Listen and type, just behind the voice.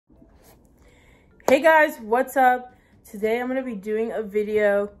Hey guys, what's up? Today I'm going to be doing a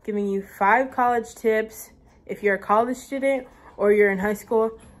video giving you 5 college tips if you're a college student or you're in high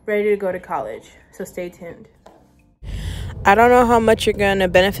school ready to go to college. So stay tuned. I don't know how much you're going to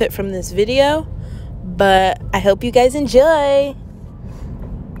benefit from this video, but I hope you guys enjoy.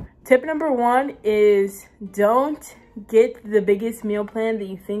 Tip number 1 is don't get the biggest meal plan that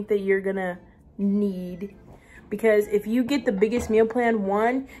you think that you're going to need. Because if you get the biggest meal plan,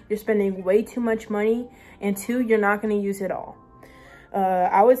 1, you're spending way too much money, and 2, you're not going to use it all.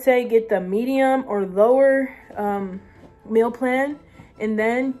 I would say get the medium or lower meal plan, and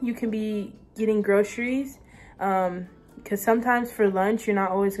then you can be getting groceries. Because sometimes for lunch, you're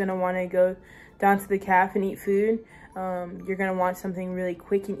not always going to want to go down to the cafe and eat food. You're going to want something really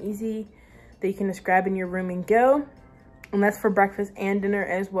quick and easy that you can just grab in your room and go. And that's for breakfast and dinner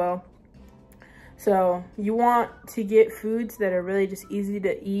as well. So you want to get foods that are really just easy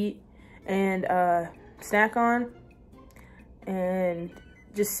to eat and snack on, and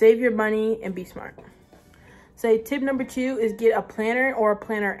just save your money and be smart. So tip number 2 is get a planner or a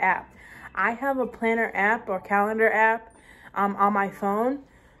planner app. I have a planner app or calendar app on my phone.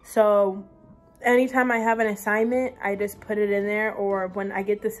 So anytime I have an assignment, I just put it in there, or when I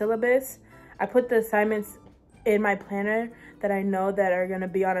get the syllabus, I put the assignments in my planner that I know that are going to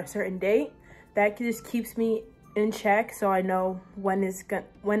be on a certain date. That just keeps me in check, so I know when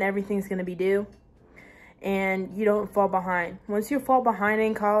everything's gonna be due, and you don't fall behind. Once you fall behind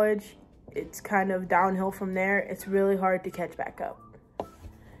in college, it's kind of downhill from there. It's really hard to catch back up.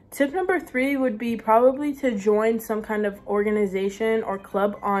 Tip number 3 would be probably to join some kind of organization or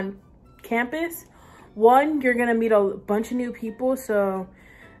club on campus. 1, you're gonna meet a bunch of new people, so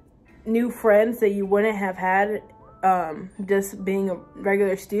new friends that you wouldn't have had just being a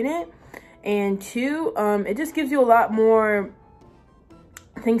regular student. And 2, it just gives you a lot more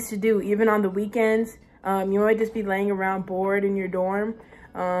things to do, even on the weekends. You might just be laying around bored in your dorm.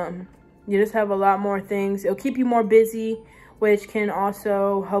 You just have a lot more things. It'll keep you more busy, which can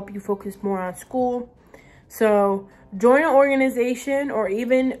also help you focus more on school. So join an organization, or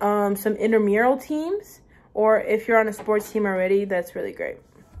even some intramural teams, or if you're on a sports team already, that's really great.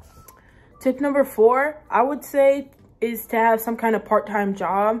 Tip number 4, I would say, is to have some kind of part-time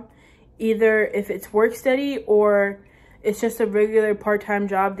job. Either if it's work study or it's just a regular part-time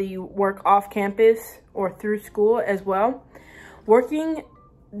job that you work off campus or through school as well. Working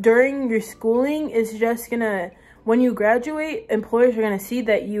during your schooling is just gonna, when you graduate, employers are gonna see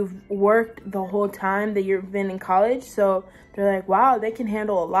that you've worked the whole time that you've been in college. So they're like, wow, they can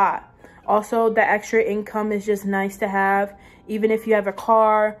handle a lot. Also, the extra income is just nice to have, even if you have a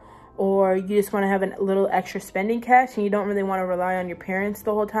car, or you just want to have a little extra spending cash and you don't really want to rely on your parents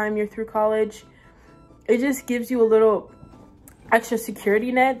the whole time you're through college. It just gives you a little extra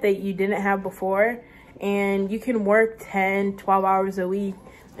security net that you didn't have before, and you can work 10, 12 hours a week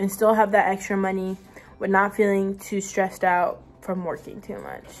and still have that extra money with not feeling too stressed out from working too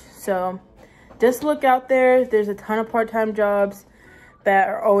much. So just look out there. There's a ton of part-time jobs that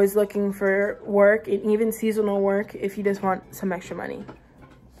are always looking for work, and even seasonal work if you just want some extra money.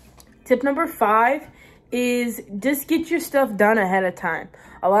 Tip number 5 is just get your stuff done ahead of time.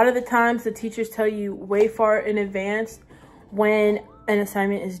 A lot of the times the teachers tell you way far in advance when an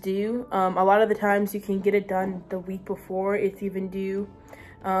assignment is due. A lot of the times you can get it done the week before it's even due.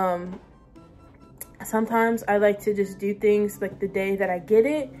 Sometimes I like to just do things like the day that I get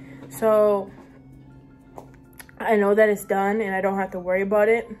it, so I know that it's done and I don't have to worry about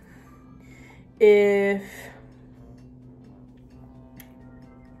it.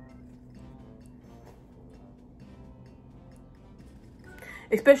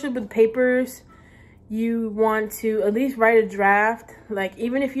 Especially with papers, you want to at least write a draft. Like,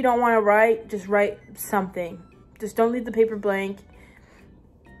 even if you don't want to write, just write something. Just don't leave the paper blank.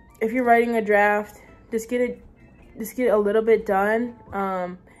 If you're writing a draft, just get a little bit done.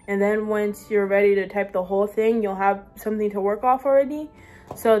 And then once you're ready to type the whole thing, you'll have something to work off already.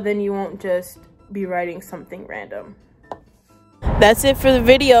 So then you won't just be writing something random. That's it for the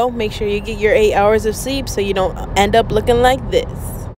video. Make sure you get your 8 hours of sleep so you don't end up looking like this.